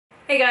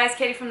Hey guys,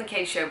 Katie from the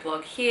Katie Show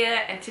blog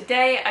here, and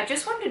today I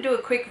just wanted to do a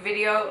quick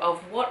video of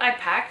what I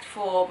packed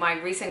for my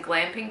recent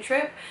glamping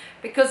trip,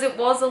 because it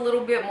was a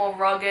little bit more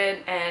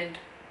rugged and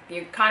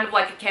you're kind of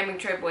like a camping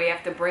trip where you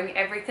have to bring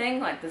everything.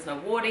 Like, there's no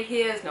water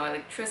here, there's no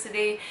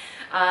electricity,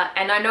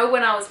 and I know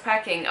when I was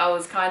packing I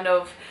was kind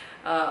of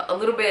a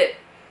little bit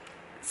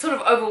sort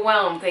of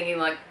overwhelmed, thinking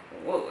like,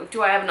 well,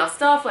 do I have enough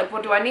stuff? Like,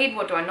 what do I need?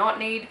 What do I not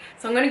need?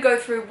 So I'm going to go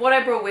through what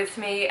I brought with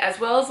me, as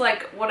well as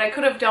like what I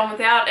could have done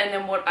without, and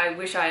then what I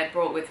wish I had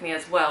brought with me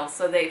as well.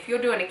 So that if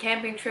you're doing a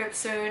camping trip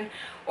soon,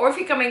 or if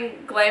you're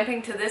coming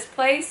glamping to this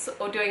place,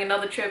 or doing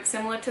another trip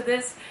similar to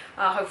this,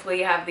 hopefully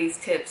you have these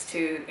tips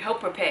to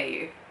help prepare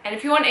you. And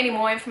if you want any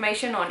more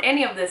information on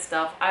any of this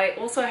stuff, I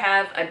also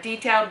have a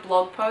detailed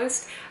blog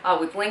post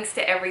with links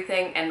to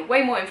everything and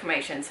way more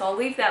information. So I'll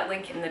leave that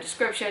link in the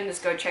description.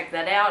 Just go check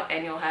that out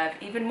and you'll have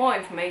even more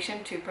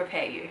information to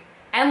prepare you.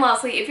 And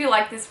lastly, if you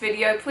like this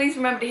video, please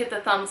remember to hit the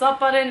thumbs up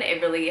button. It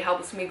really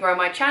helps me grow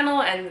my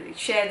channel and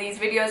share these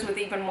videos with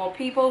even more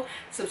people.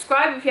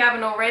 Subscribe if you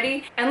haven't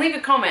already, and leave a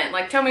comment.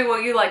 Like, tell me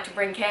what you like to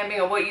bring camping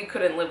or what you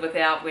couldn't live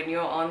without when you're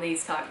on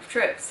these type of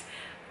trips.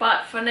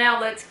 But for now,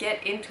 let's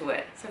get into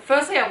it. So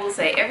firstly, I will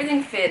say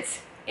everything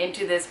fits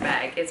into this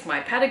bag. It's my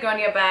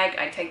Patagonia bag.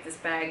 I take this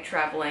bag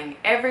traveling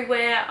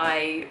everywhere.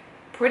 I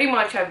pretty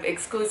much have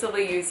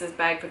exclusively used this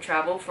bag for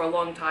travel for a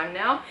long time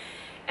now.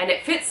 And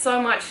it fits so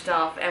much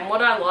stuff. And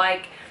what I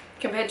like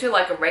compared to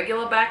like a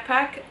regular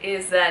backpack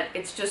is that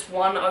it's just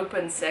one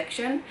open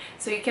section.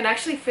 So you can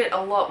actually fit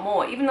a lot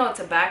more. Even though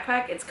it's a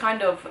backpack, it's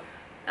kind of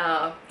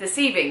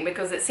deceiving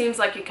because it seems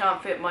like you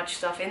can't fit much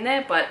stuff in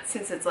there, but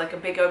since it's like a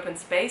big open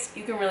space,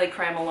 you can really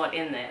cram a lot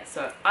in there.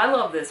 So I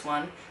love this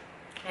one,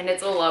 and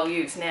it's all I'll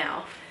use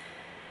now.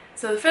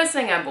 So the first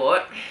thing I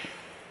bought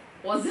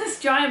was this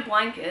giant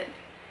blanket,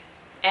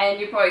 and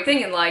you're probably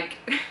thinking like,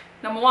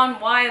 number one,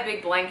 why a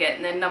big blanket?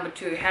 And then number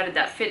two, how did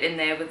that fit in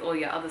there with all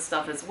your other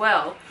stuff as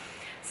well?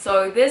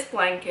 So this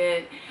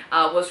blanket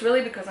was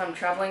really because I'm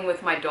traveling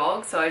with my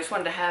dog, so I just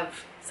wanted to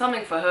have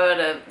something for her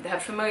to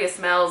have familiar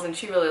smells, and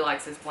she really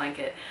likes this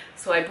blanket.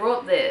 So I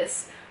brought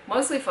this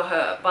mostly for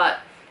her, but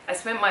I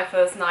spent my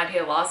first night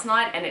here last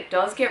night and it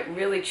does get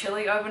really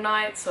chilly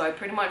overnight, so I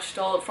pretty much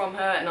stole it from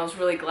her and I was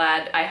really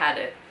glad I had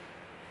it.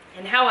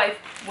 And how I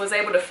was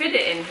able to fit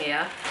it in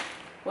here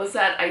was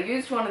that I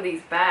used one of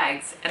these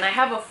bags, and I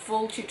have a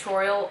full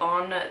tutorial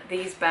on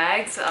these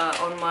bags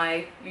on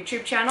my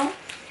YouTube channel.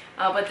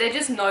 But they're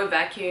just no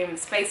vacuum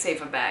space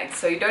saver bags.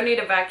 So you don't need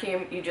a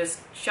vacuum, you just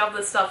shove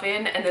the stuff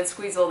in and then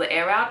squeeze all the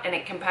air out, and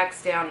it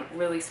compacts down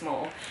really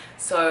small.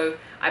 So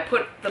I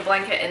put the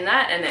blanket in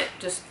that and it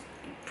just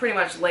pretty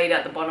much laid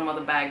at the bottom of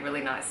the bag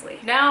really nicely.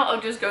 Now I'll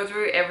just go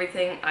through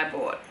everything I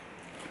bought.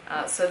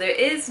 So there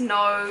is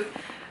no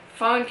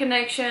phone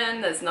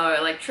connection, there's no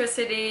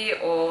electricity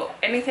or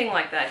anything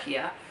like that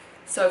here.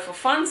 So for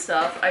fun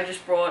stuff, I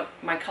just brought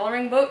my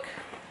coloring book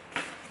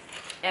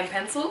and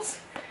pencils,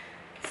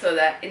 so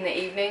that in the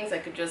evenings I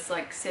could just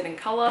like sit and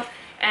color.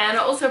 And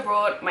I also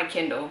brought my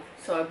Kindle.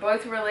 So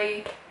both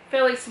really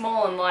fairly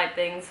small and light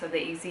things, so they're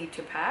easy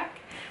to pack.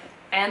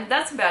 And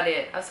that's about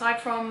it.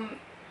 Aside from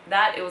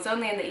that, it was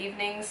only in the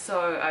evenings,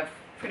 so I've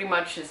pretty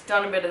much just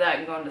done a bit of that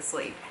and gone to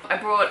sleep. I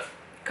brought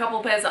a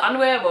couple pairs of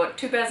underwear. I bought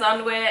 2 pairs of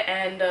underwear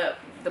and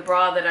the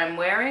bra that I'm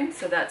wearing,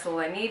 so that's all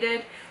I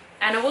needed.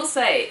 And I will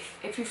say,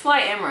 if you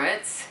fly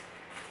Emirates,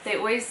 they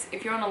always,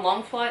 if you're on a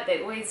long flight,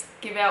 they always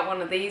give out one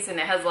of these, and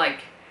it has like,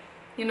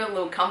 you know,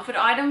 little comfort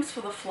items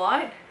for the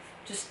flight.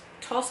 Just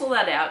toss all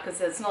that out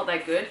because it's not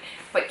that good,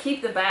 but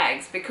keep the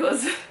bags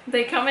because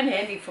they come in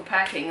handy for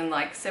packing and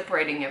like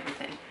separating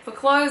everything. For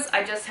clothes,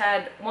 I just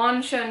had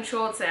one shirt and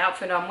shorts, the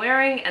outfit I'm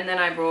wearing, and then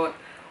I brought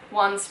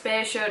one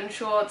spare shirt and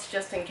shorts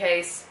just in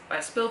case I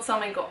spilled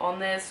something on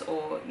this,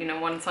 or you know,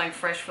 wanted something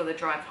fresh for the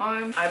drive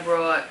home. I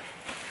brought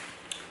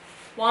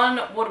one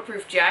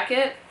waterproof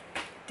jacket.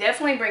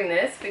 Definitely bring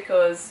this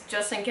because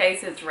just in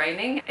case it's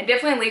raining, and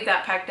definitely leave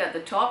that packed at the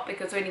top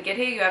because when you get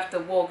here you have to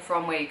walk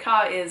from where your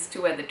car is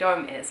to where the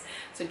dome is.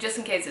 So just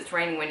in case it's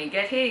raining when you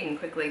get here, you can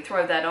quickly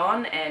throw that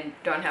on and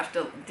don't have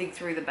to dig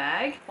through the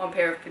bag. One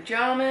pair of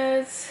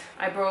pajamas.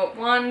 I brought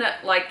one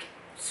like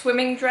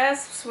swimming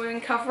dress,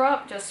 swimming cover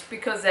up, just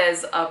because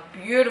there's a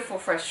beautiful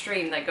fresh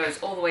stream that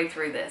goes all the way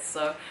through this.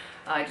 So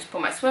I just put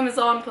my swimmers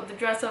on, put the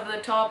dress over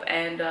the top,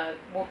 and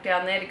walk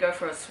down there to go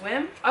for a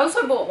swim. I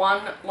also bought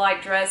one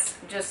light dress,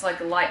 just like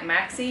a light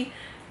maxi,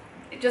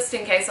 just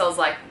in case I was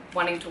like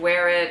wanting to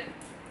wear it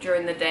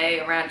during the day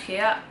around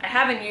here. I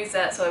haven't used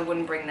that, so I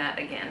wouldn't bring that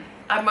again.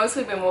 I've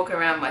mostly been walking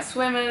around my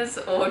swimmers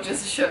or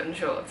just a shirt and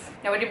shorts.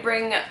 Now I did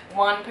bring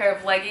one pair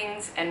of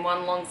leggings and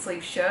one long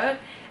sleeve shirt,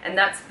 and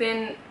that's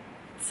been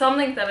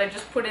something that I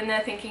just put in there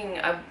thinking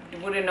I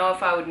wouldn't know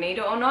if I would need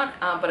it or not,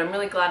 but I'm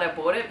really glad I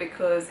bought it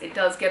because it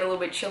does get a little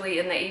bit chilly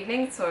in the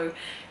evening, so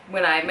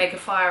when I make a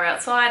fire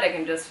outside I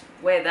can just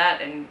wear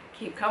that and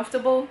keep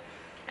comfortable.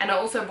 And I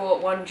also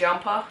bought one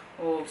jumper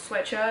or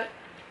sweatshirt,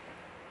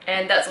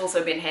 and that's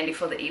also been handy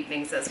for the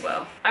evenings as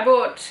well. I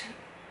bought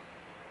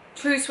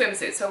 2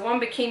 swimsuits, so one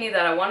bikini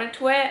that I wanted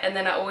to wear, and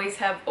then I always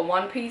have a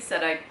one piece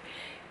that I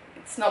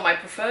It's not my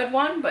preferred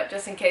one, but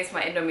just in case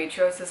my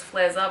endometriosis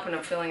flares up and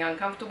I'm feeling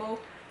uncomfortable,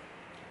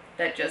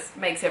 that just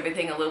makes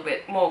everything a little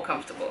bit more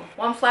comfortable.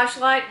 One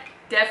flashlight,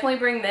 definitely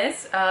bring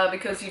this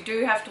because you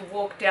do have to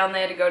walk down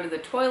there to go to the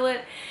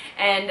toilet,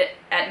 and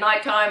at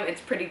nighttime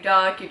it's pretty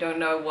dark, you don't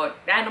know what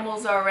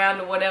animals are around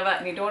or whatever,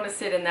 and you don't want to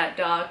sit in that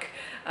dark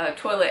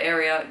toilet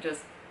area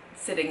just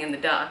sitting in the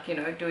dark, you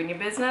know, doing your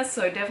business.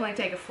 So definitely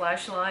take a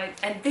flashlight.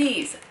 And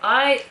these,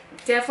 I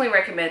definitely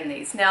recommend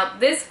these. Now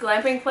this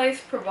glamping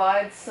place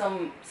provides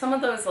some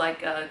of those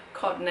like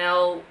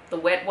Cottonelle, the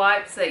wet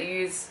wipes that you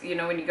use, you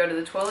know, when you go to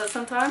the toilet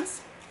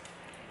sometimes.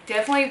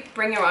 Definitely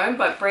bring your own,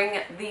 but bring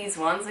these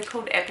ones. They're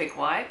called Epic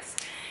Wipes.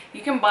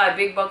 You can buy a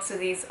big box of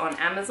these on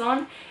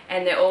Amazon,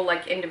 and they're all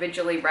like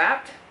individually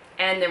wrapped,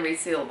 and they're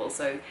resealable.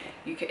 So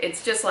you can,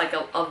 it's just like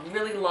a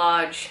really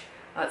large,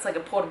 it's like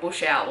a portable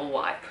shower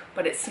wipe,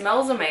 but it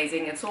smells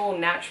amazing. It's all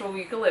natural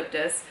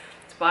eucalyptus.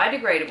 It's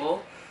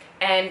biodegradable,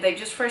 and they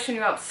just freshen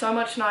you up so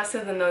much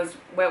nicer than those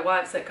wet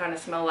wipes that kind of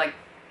smell like,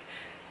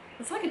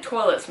 it's like a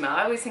toilet smell.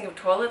 I always think of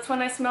toilets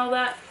when I smell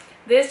that.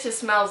 This just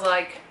smells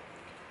like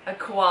a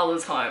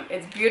koala's home.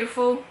 It's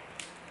beautiful,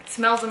 it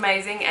smells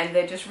amazing, and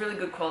they're just really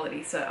good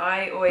quality. So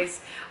I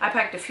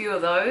packed a few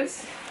of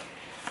those,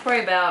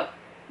 probably about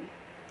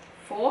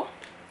 4.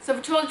 So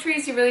for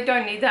toiletries you really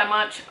don't need that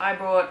much. I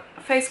brought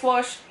a face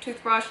wash,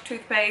 toothbrush,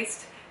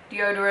 toothpaste,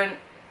 deodorant,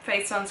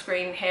 face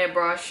sunscreen,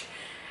 hairbrush.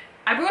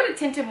 I brought a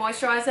tinted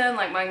moisturizer and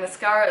like my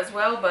mascara as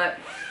well, but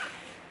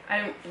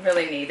I don't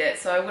really need it,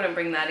 so I wouldn't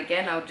bring that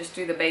again. I would just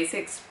do the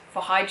basics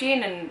for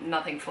hygiene and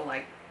nothing for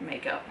like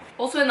makeup.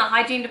 Also in the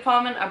hygiene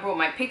department, I brought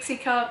my Pixie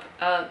cup.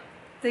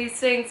 These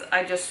things,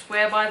 I just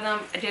swear by them.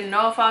 I didn't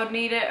know if I would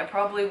need it, I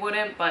probably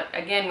wouldn't, but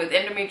again, with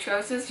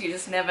endometriosis, you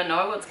just never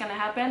know what's going to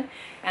happen,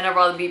 and I'd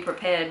rather be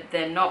prepared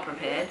than not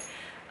prepared.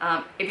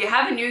 If you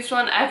haven't used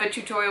one, I have a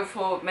tutorial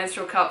for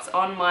menstrual cups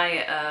on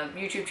my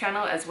YouTube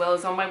channel as well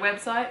as on my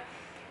website.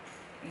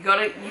 You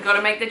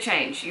gotta make the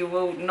change. You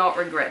will not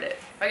regret it.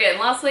 Okay, and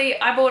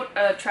lastly, I bought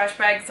a trash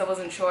bag because I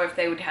wasn't sure if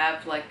they would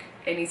have like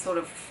any sort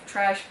of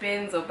trash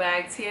bins or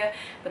bags here,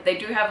 but they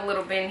do have a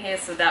little bin here,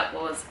 so that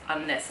was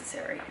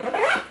unnecessary.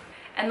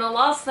 And the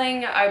last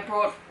thing I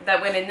brought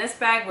that went in this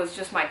bag was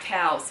just my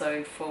towel,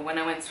 so for when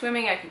I went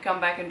swimming I could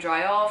come back and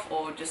dry off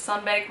or just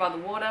sunbathe by the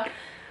water.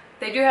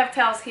 They do have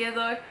towels here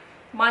though.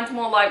 Mine's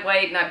more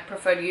lightweight and I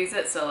prefer to use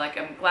it, so like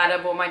I'm glad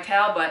I bought my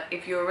towel, but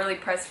if you're really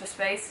pressed for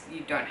space,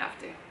 you don't have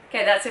to.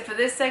 Okay, that's it for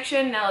this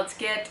section. Now let's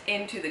get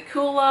into the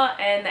cooler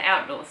and the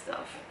outdoor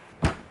stuff.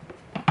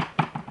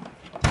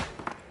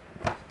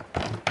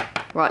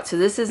 Right, so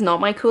this is not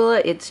my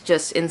cooler, it's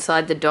just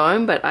inside the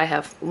dome, but I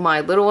have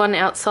my little one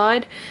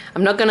outside.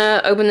 I'm not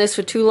gonna open this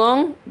for too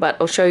long, but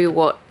I'll show you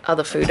what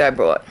other food I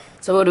brought.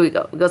 So what do we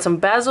got? We got some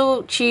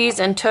basil, cheese,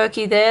 and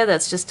turkey there.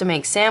 That's just to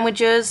make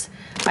sandwiches.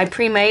 I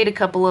pre-made a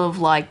couple of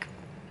like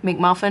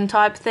McMuffin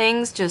type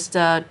things, just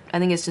I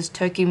think it's just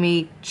turkey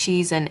meat,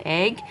 cheese, and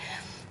egg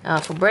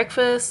for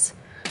breakfast.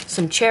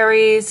 Some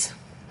cherries,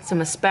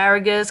 some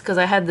asparagus, because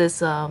I had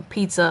this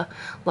pizza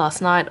last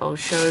night. I'll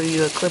show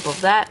you a clip of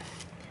that.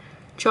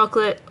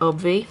 Chocolate,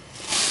 obvi.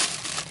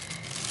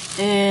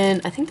 And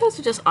I think those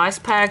are just ice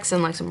packs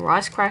and like some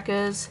rice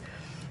crackers.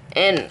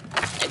 And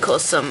of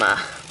course some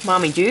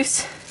mommy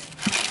juice.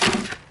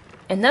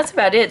 And that's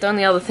about it. The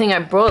only other thing I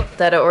brought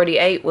that I already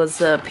ate was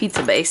the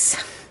pizza base.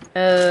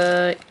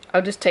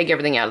 I'll just take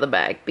everything out of the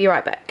bag. Be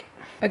right back.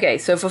 Okay,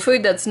 so for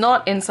food that's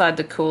not inside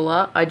the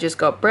cooler, I just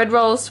got bread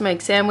rolls to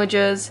make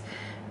sandwiches,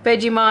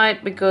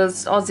 Vegemite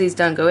because Aussies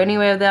don't go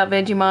anywhere without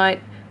Vegemite,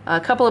 a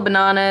couple of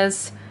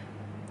bananas,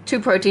 2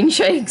 protein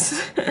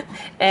shakes,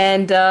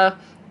 and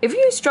if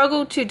you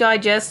struggle to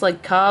digest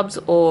like carbs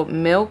or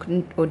milk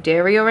or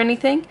dairy or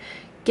anything,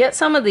 get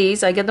some of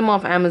these. I get them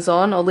off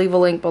Amazon. I'll leave a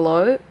link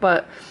below,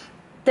 but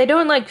they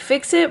don't like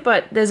fix it,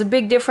 but there's a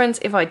big difference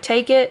if I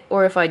take it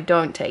or if I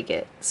don't take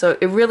it. So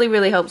it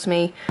really helps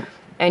me.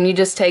 And you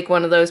just take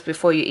one of those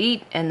before you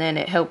eat, and then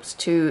it helps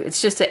to,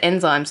 it's just the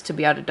enzymes to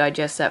be able to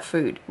digest that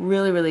food.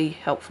 Really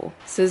helpful.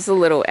 So this is a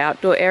little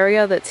outdoor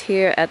area that's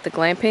here at the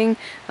glamping.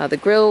 The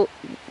grill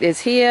is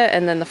here,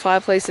 and then the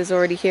fireplace is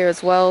already here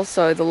as well.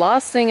 So the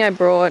last thing I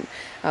brought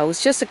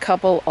was just a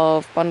couple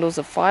of bundles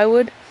of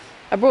firewood.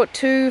 I brought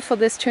 2 for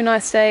this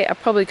 2-night stay. I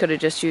probably could have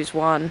just used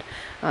 1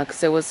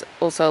 because there was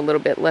also a little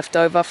bit left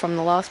over from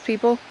the last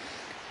people.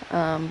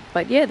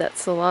 But yeah,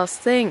 that's the last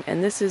thing,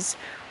 and this is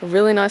a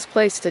really nice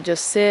place to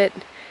just sit,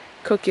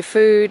 cook your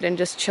food, and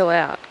just chill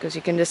out because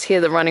you can just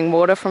hear the running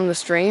water from the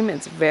stream.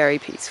 It's very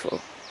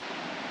peaceful.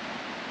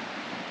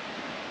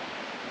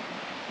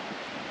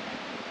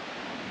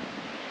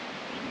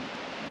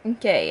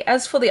 Okay,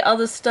 as for the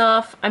other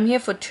stuff, I'm here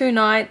for 2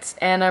 nights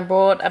and I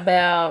brought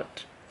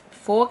about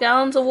 4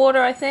 gallons of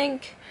water, I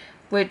think,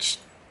 which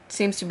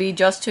seems to be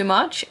just too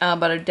much,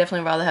 but I'd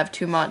definitely rather have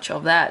too much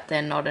of that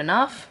than not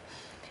enough.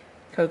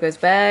 Coco's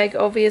bag,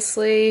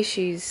 obviously,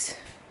 she's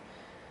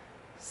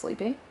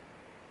sleeping.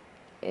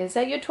 Is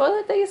that your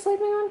toilet that you're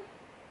sleeping on?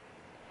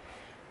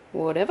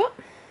 Whatever.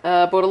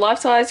 Bought a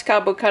life-size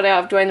cardboard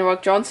cutout of Dwayne The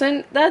Rock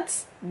Johnson.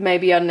 That's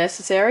maybe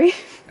unnecessary.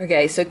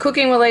 Okay, so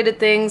cooking related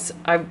things,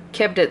 I've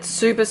kept it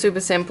super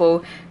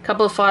simple. A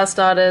couple of fire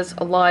starters,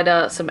 a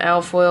lighter, some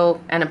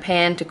alfoil, and a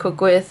pan to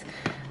cook with.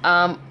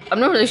 I'm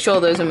not really sure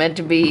those are meant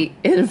to be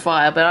in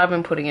fire, but I've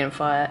been putting it in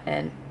fire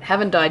and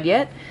haven't died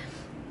yet.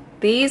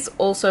 These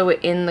also were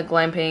in the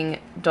glamping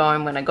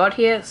dome when I got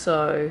here,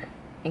 so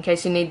in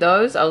case you need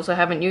those, I also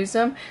haven't used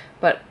them.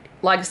 But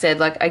like I said,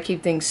 like I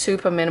keep things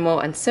super minimal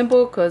and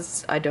simple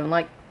because I don't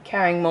like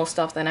carrying more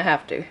stuff than I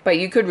have to. But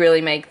you could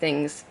really make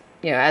things,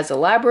 you know, as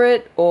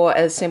elaborate or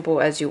as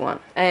simple as you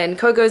want. And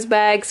Coco's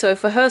bag, so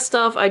for her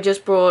stuff, I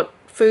just brought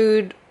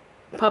food,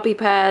 puppy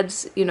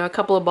pads, you know, a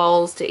couple of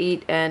bowls to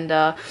eat, and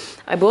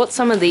I bought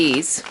some of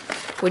these,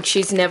 which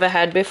she's never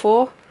had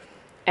before.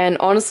 And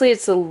honestly,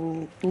 it's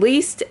the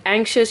least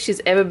anxious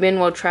she's ever been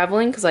while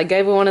traveling, because I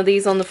gave her one of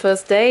these on the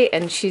first day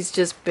and she's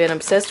just been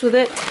obsessed with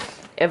it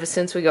ever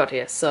since we got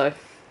here. So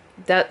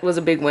that was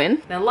a big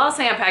win. Now, the last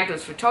thing I packed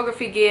was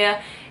photography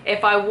gear.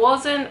 If I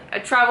wasn't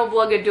a travel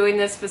blogger doing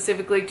this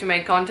specifically to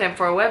make content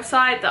for a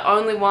website, the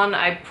only one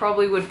I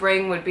probably would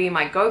bring would be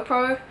my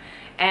GoPro,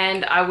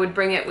 and I would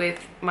bring it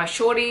with my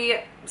Shorty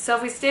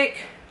selfie stick,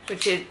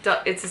 which it's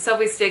a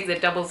selfie stick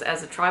that doubles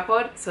as a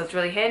tripod, so it's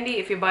really handy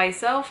if you're by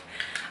yourself.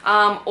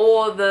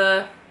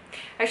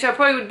 Actually, I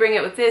probably would bring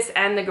it with this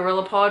and the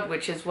Gorilla Pod,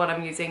 which is what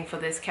I'm using for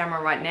this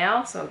camera right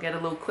now, so I'll get a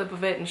little clip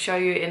of it and show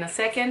you in a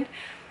second.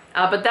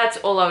 But that's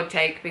all I would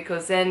take,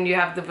 because then you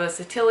have the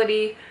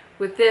versatility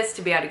with this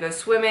to be able to go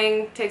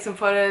swimming, take some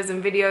photos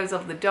and videos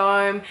of the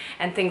dome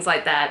and things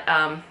like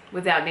that,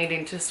 without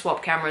needing to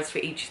swap cameras for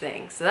each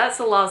thing. So that's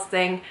the last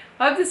thing.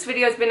 I hope this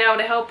video has been able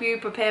to help you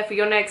prepare for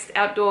your next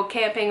outdoor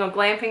camping or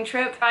glamping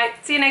trip.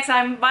 Alright, see you next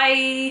time.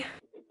 Bye!